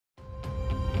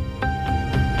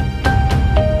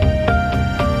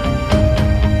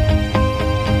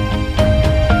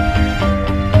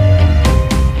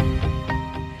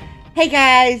Hey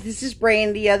guys, this is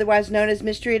Brandy, otherwise known as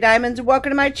Mystery of Diamonds, and welcome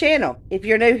to my channel. If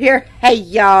you're new here, hey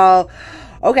y'all.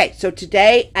 Okay, so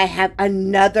today I have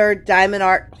another Diamond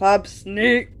Art Club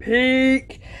sneak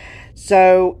peek.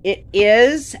 So it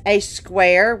is a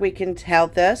square. We can tell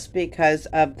this because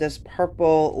of this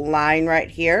purple line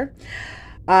right here.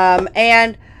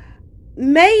 And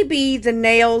maybe the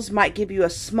nails might give you a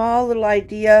small little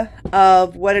idea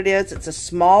of what it is. It's a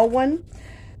small one.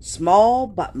 Small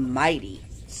but mighty.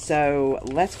 So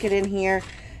let's get in here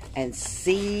and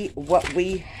see what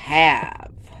we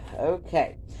have.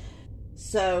 Okay.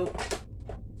 So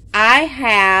I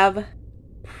have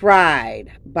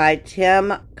Pride by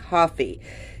Tim Coffey.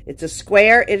 It's a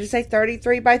square. It is a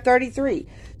 33 by 33.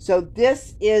 So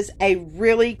this is a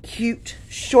really cute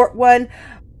short one,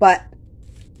 but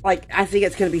like I think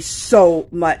it's going to be so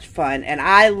much fun. And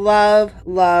I love,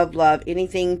 love, love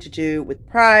anything to do with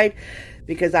Pride,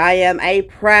 because I am a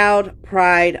proud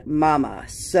Pride mama.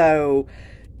 So,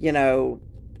 you know,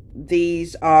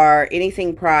 these are,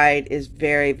 anything Pride is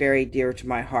very, very dear to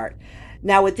my heart.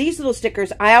 Now, with these little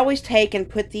stickers, I always take and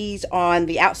put these on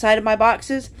the outside of my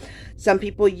boxes. Some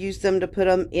people use them to put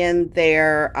them in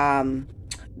their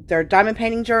diamond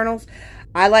painting journals.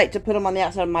 I like to put them on the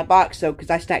outside of my box, so because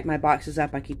I stack my boxes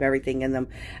up, I keep everything in them,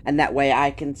 and that way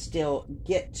I can still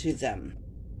get to them.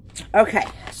 Okay,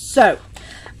 so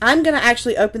I'm going to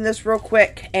actually open this real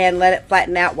quick and let it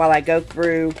flatten out while I go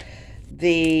through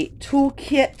the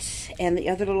toolkit and the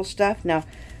other little stuff. Now,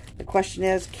 the question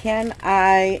is, can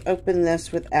I open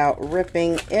this without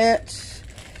ripping it?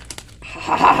 Ha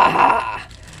ha ha ha!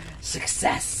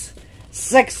 Success!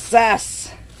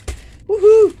 Success!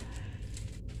 Woohoo!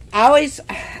 I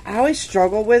always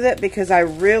struggle with it because I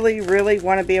really, really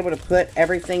want to be able to put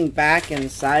everything back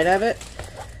inside of it.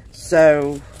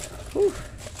 So, whew.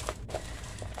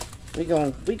 We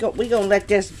gonna let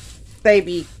this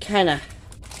baby kind of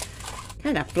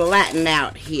flatten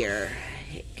out here.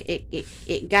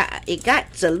 It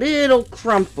got a little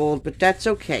crumpled, but that's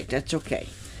okay. That's okay.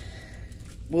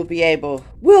 We'll be able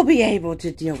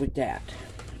to deal with that.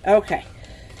 Okay.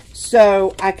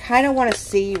 So I kind of want to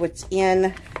see what's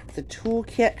in the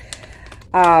toolkit.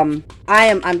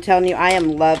 I'm telling you, I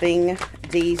am loving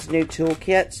these new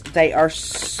toolkits. They are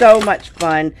so much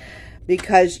fun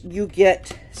because you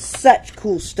get such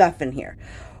cool stuff in here.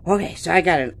 Okay, so I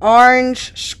got an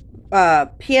orange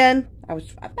pen. I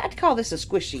was about to call this a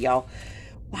squishy, y'all.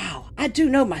 Wow, I do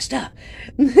know my stuff.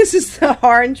 This is the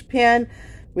orange pen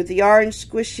with the orange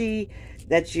squishy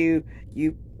that you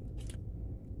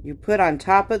put on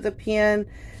top of the pen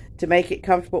to make it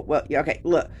comfortable. Well, okay,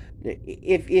 look.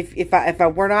 If I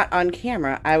were not on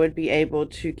camera, I would be able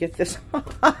to get this on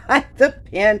the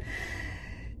pen.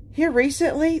 Here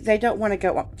recently, they don't want to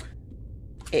go on.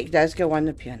 It does go on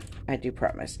the pen, I do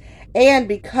promise. And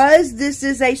because this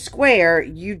is a square,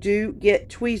 you do get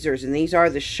tweezers. And these are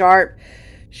the sharp,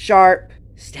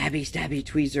 stabby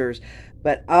tweezers.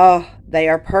 But, oh, they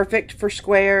are perfect for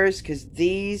squares because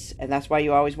these, and that's why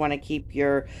you always want to keep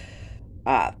your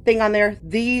thing on there.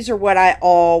 These are what I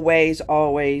always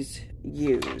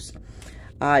use.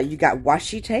 You got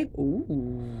washi tape.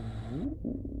 Ooh,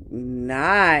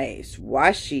 nice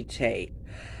washi tape.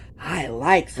 I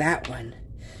like that one.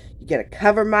 You get a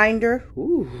cover minder.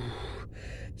 Ooh,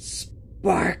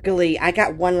 sparkly. I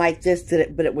got one like this,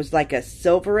 but it was like a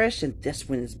silverish, and this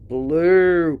one is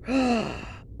blue.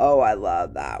 Oh, I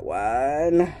love that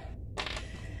one.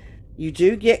 You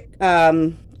do get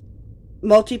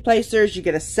multi-placers. You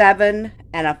get a 7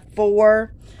 and a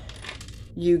 4.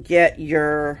 You get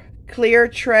your clear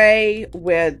tray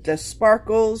with the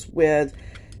sparkles, with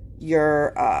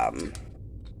your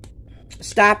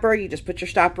stopper. You just put your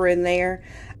stopper in there.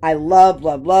 I love,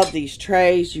 love, love these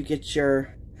trays. You get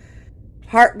your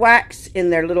heart wax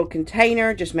in their little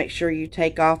container. Just make sure you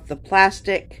take off the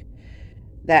plastic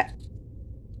that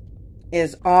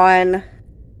is on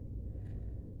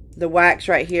the wax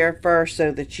right here first,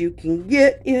 so that you can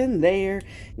get in there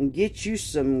and get you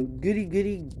some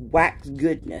goody wax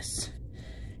goodness.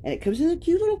 And it comes in a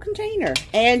cute little container.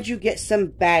 And you get some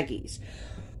baggies.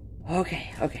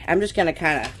 Okay. I'm just going to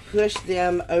kind of push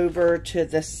them over to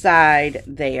the side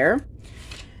there.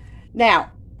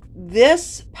 Now,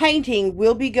 this painting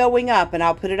will be going up, and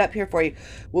I'll put it up here for you,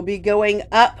 will be going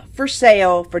up for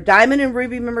sale for Diamond and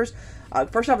Ruby members.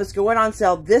 First off, it's going on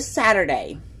sale this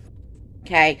Saturday.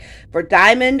 Okay. For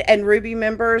Diamond and Ruby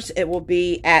members, it will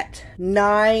be at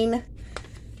 9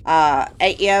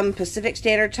 a.m. Pacific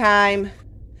Standard Time,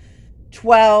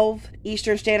 12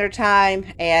 Eastern Standard Time,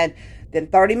 and then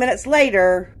 30 minutes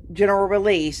later, general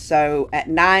release. So at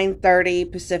 9:30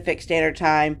 Pacific Standard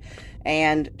Time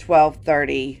and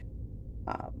 12:30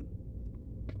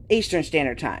 Eastern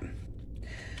Standard Time.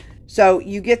 So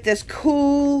you get this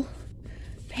cool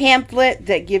pamphlet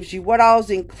that gives you what all's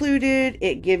included.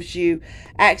 It gives you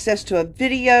access to a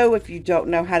video if you don't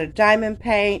know how to diamond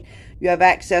paint. You have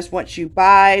access once you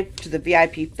buy to the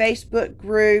VIP Facebook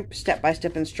group,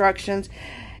 step-by-step instructions,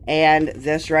 and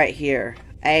this right here,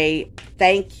 a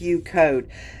thank you code.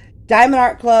 Diamond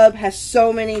Art Club has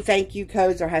so many thank you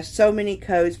codes, or has so many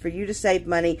codes for you to save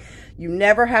money. You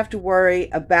never have to worry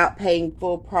about paying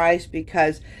full price,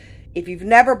 because if you've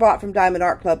never bought from Diamond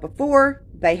Art Club before,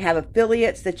 they have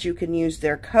affiliates that you can use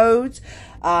their codes.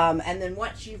 And then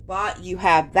once you've bought, you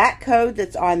have that code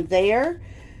that's on there.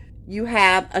 You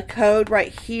have a code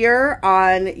right here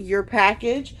on your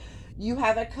package. You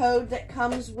have a code that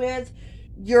comes with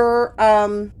your,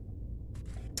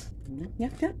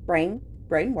 brain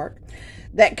work.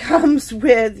 That comes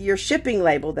with your shipping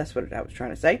label. That's what I was trying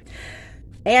to say.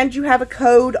 And you have a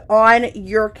code on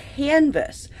your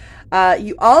canvas.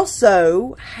 You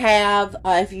also have,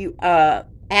 if you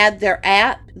add their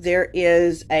app, there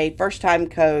is a first-time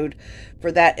code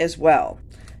for that as well.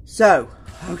 So,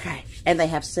 okay. And they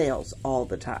have sales all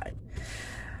the time.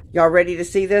 Y'all ready to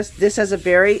see this? This has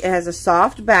it has a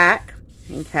soft back,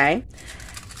 okay?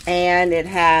 And it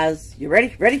has, you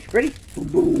ready? Ready? Ready? Boom,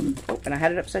 boom. Oh, and I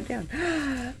had it upside down.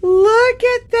 Look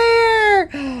at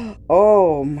there.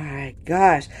 Oh my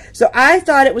gosh. So I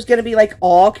thought it was going to be like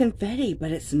all confetti, but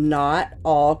it's not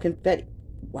all confetti.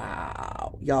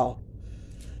 Wow. Y'all,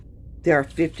 there are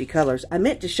 50 colors. I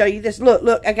meant to show you this. Look,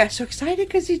 look. I got so excited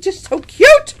because he's just so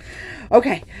cute.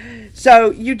 Okay.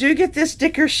 So you do get this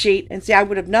sticker sheet. And see, I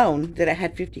would have known that it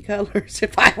had 50 colors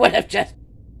if I would have just,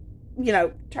 you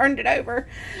know, turned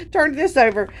this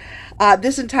over.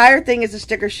 This entire thing is a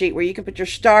sticker sheet where you can put your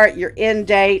start, your end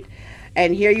date,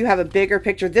 and here you have a bigger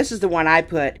picture. This is the one I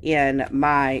put in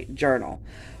my journal.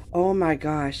 Oh my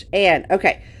gosh. And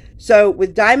okay, so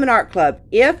with Diamond Art Club,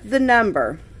 if the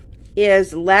number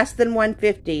is less than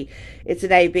 150, it's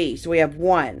an AB. So we have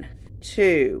 1,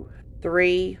 2,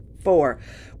 3, 4.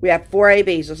 We have 4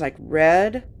 ABs. It's like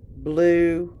red,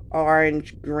 blue,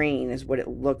 orange, green is what it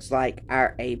looks like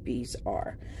our ABs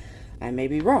are. I may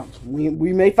be wrong. We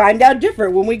may find out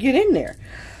different when we get in there.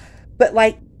 But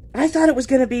like, I thought it was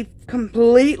going to be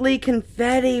completely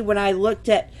confetti when I looked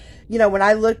at, you know, when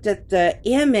I looked at the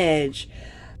image.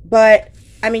 But,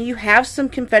 I mean, you have some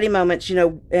confetti moments, you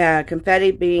know,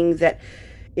 confetti being that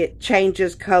it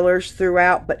changes colors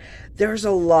throughout. But there's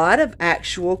a lot of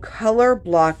actual color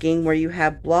blocking where you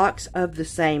have blocks of the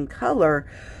same color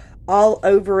all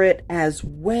over it as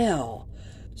well.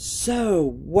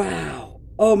 So, wow.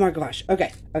 Oh my gosh.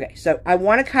 Okay. Okay. So I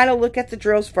want to kind of look at the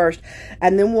drills first,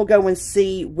 and then we'll go and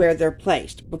see where they're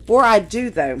placed. Before I do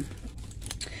though,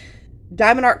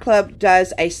 Diamond Art Club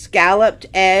does a scalloped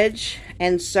edge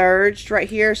and serged right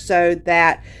here so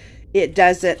that it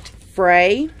doesn't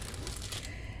fray.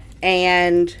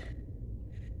 And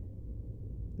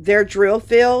their drill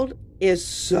field is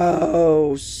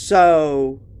so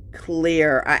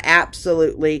clear. I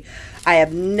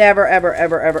have never,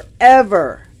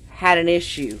 ever had an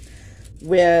issue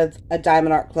with a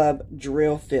Diamond Art Club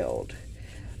drill field.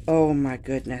 Oh my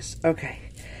goodness. Okay.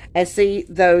 And see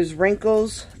those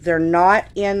wrinkles? They're not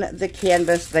in the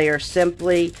canvas. They are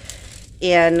simply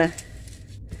in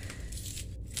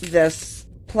this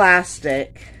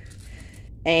plastic.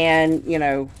 And, you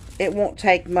know, it won't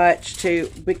take much to,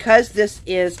 because this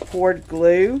is poured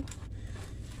glue,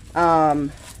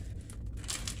 it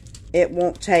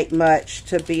won't take much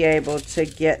to be able to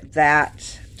get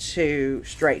that to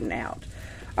straighten out.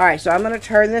 All right, so I'm going to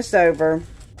turn this over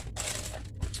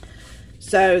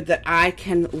so that I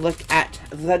can look at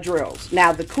the drills.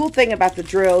 Now, the cool thing about the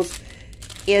drills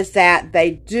is that they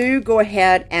do go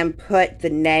ahead and put the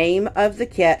name of the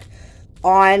kit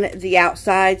on the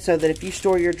outside so that if you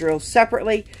store your drills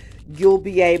separately, you'll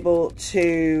be able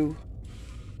to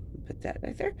put that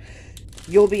right there.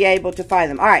 You'll be able to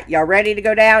find them. All right, y'all ready to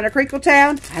go down to Crinkle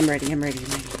Town? I'm ready.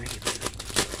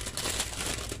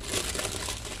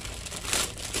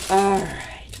 All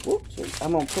right. Whoops,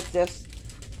 I'm going to put this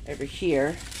over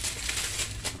here.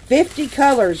 50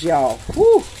 colors, y'all.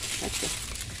 Whew.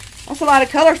 That's a lot of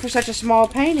colors for such a small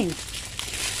painting.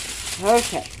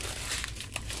 Okay.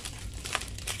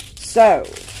 So,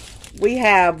 we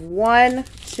have 1,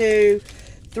 2,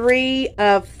 3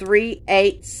 of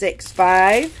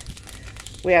 3865.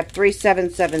 We have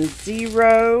 3770,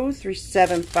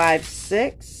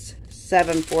 3756,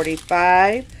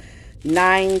 745,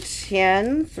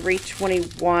 910,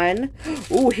 321.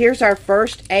 Ooh, here's our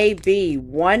first AB,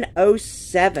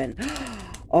 107.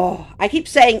 Oh, I keep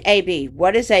saying AB.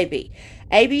 What is AB?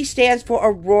 AB stands for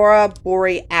Aurora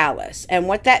Borealis. And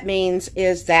what that means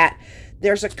is that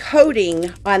there's a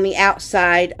coating on the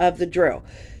outside of the drill.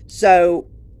 So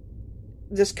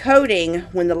this coating,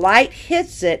 when the light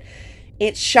hits it,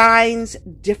 it shines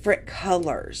different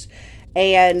colors.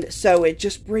 And so it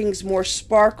just brings more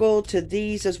sparkle to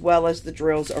these as well as the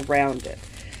drills around it.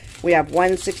 We have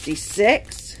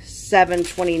 166,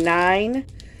 729,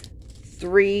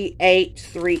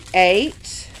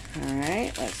 3838. All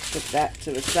right, let's put that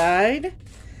to the side.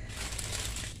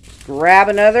 Grab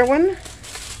another one.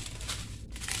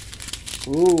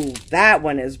 Ooh, that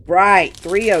one is bright.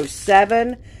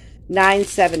 307,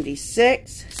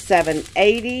 976,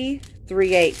 780,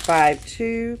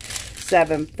 3852,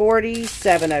 740,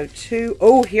 702.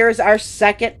 Oh, here's our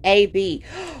second AB.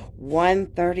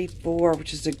 134,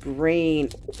 which is a green.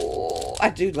 Oh,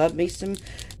 I do love me some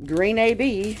green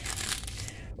AB.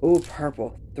 Oh,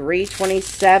 purple.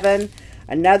 327.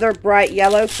 Another bright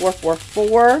yellow.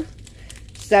 444.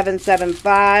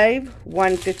 775.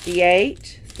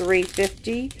 158.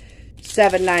 350.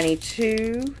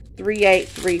 792.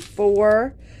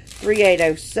 3834.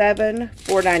 3807.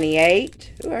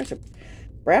 498. Oh, there's a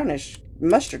brownish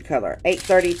mustard color.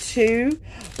 832.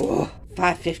 Oh,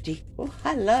 550. Oh,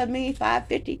 I love me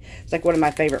 550. It's like one of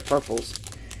my favorite purples.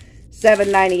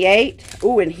 798.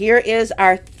 Oh, and here is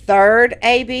our third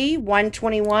AB,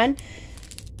 121.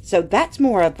 So that's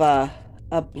more of a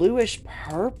bluish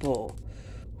purple.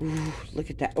 Ooh,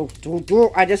 look at that. Oh,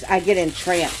 I get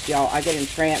entranced, y'all. I get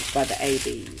entranced by the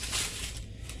ABs.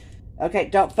 Okay,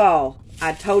 don't fall.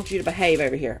 I told you to behave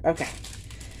over here. Okay.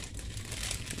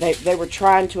 They were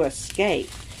trying to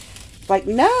escape. Like,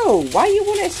 no, why you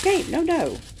want to escape? No,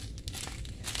 no.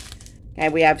 Okay,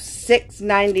 we have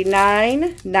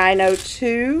 699,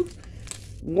 902,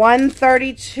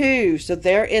 132. So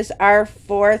there is our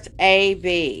fourth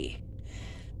AB,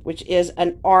 which is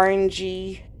an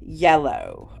orangey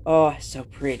yellow. Oh, so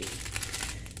pretty.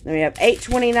 Then we have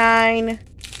 829,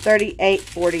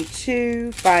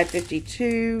 3842,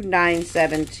 552,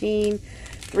 917,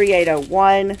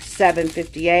 3801,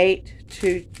 758,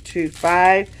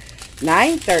 225,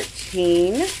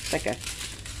 913. It's like a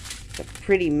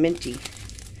pretty minty.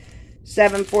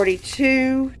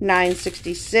 742,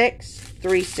 966,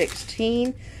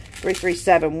 316,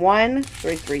 3371,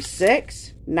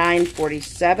 336,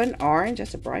 947. Orange.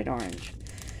 That's a bright orange.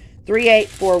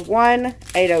 3841,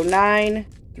 809,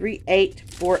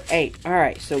 3848. All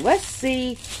right, so let's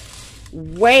see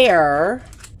where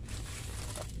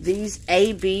these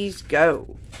ABs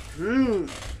go.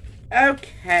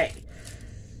 Okay.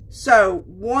 So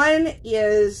one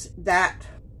is that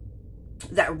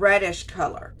reddish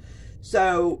color.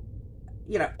 So,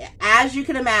 you know, as you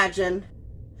can imagine,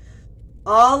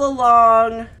 all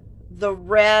along the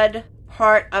red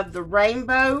part of the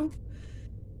rainbow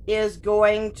is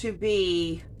going to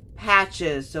be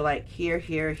patches. So like here,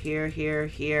 here, here, here,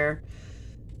 here.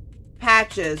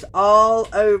 Patches all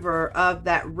over of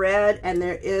that red. And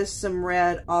there is some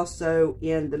red also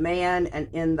in the man and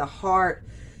in the heart.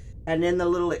 And in the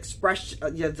little expression,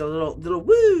 the little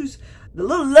woos, the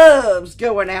little loves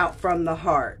going out from the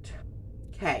heart.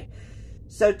 Okay.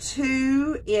 So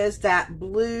 2 is that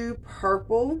blue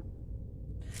purple.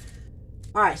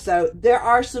 All right, so there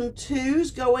are some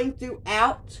 2s going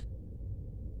throughout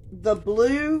the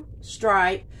blue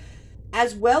stripe,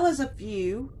 as well as a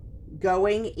few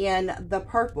going in the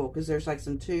purple, because there's like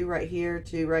some 2 right here,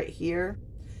 2 right here.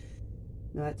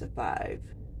 No, that's a 5.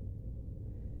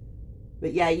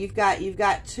 But yeah, you've got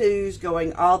 2s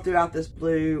going all throughout this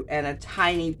blue and a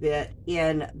tiny bit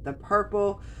in the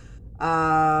purple.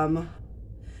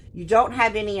 You don't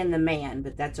have any in the man,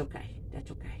 but that's okay.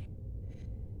 That's okay.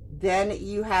 Then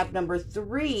you have number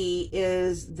 3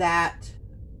 is that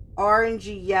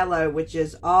orangey yellow, which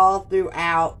is all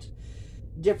throughout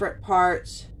different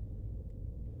parts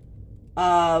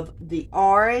of the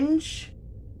orange.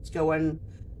 It's going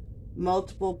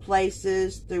multiple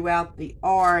places throughout the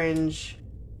orange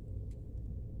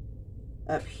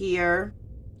up here.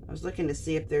 I was looking to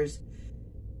see if there's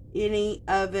any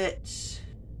of it.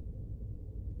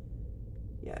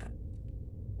 Yeah.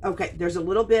 Okay, there's a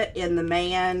little bit in the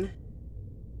man.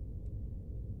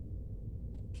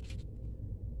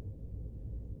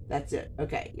 That's it.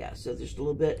 Okay, yeah, so there's a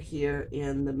little bit here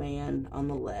in the man on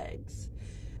the legs.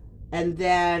 And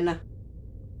then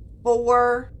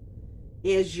 4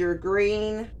 is your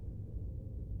green,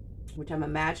 which I'm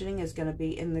imagining is going to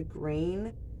be in the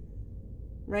green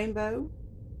rainbow,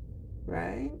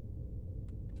 right?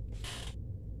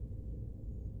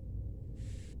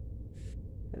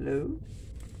 Hello?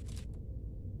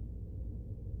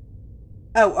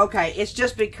 Oh, okay. It's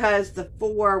just because the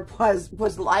 4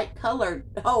 was light colored.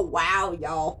 Oh, wow,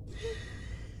 y'all.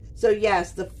 So,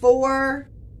 yes, the 4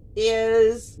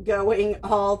 is going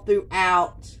all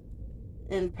throughout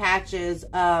in patches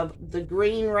of the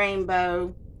green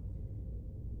rainbow,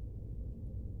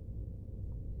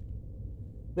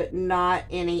 but not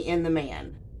any in the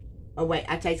man. Oh, wait,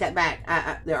 I take that back.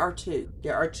 There are 2.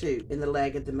 There are 2 in the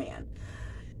leg of the man.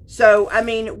 So, I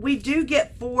mean, we do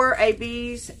get 4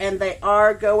 ABs, and they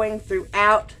are going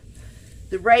throughout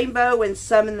the rainbow and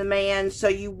some in the man. So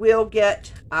you will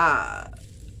get a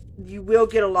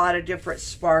lot of different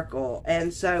sparkle.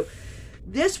 And so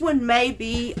this one may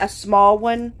be a small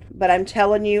one, but I'm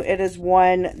telling you, it is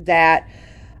one that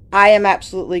I am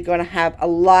absolutely going to have a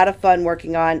lot of fun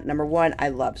working on. Number 1, I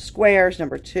love squares.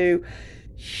 Number 2,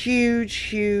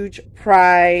 huge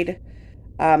pride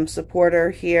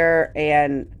supporter here,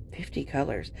 and 50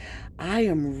 colors. I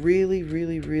am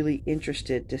really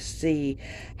interested to see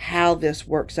how this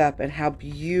works up and how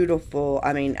beautiful.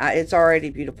 I mean, it's already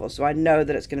beautiful, so I know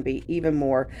that it's going to be even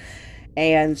more.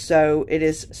 And so it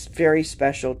is very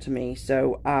special to me.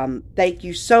 So thank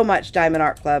you so much, Diamond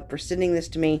Art Club, for sending this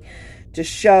to me to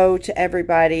show to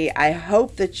everybody. I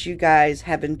hope that you guys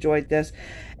have enjoyed this,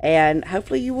 and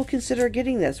hopefully you will consider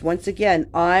getting this. Once again,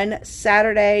 on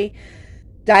Saturday,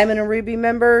 Diamond and Ruby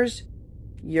members,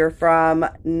 you're from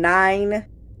 9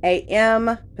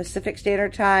 a.m. Pacific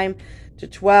Standard Time to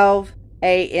 12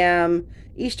 a.m.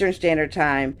 Eastern Standard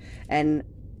Time. And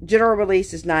general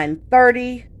release is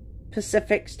 9:30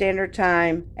 Pacific Standard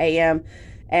Time a.m.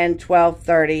 and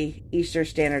 12:30 Eastern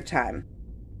Standard Time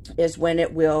is when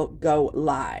it will go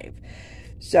live.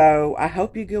 So I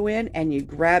hope you go in and you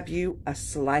grab you a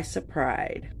slice of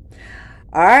pride.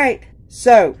 All right,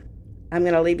 so I'm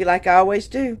going to leave you like I always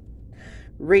do.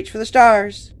 Reach for the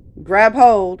stars, grab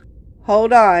hold,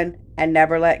 hold on, and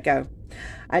never let go.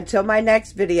 Until my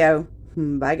next video,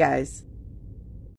 bye guys.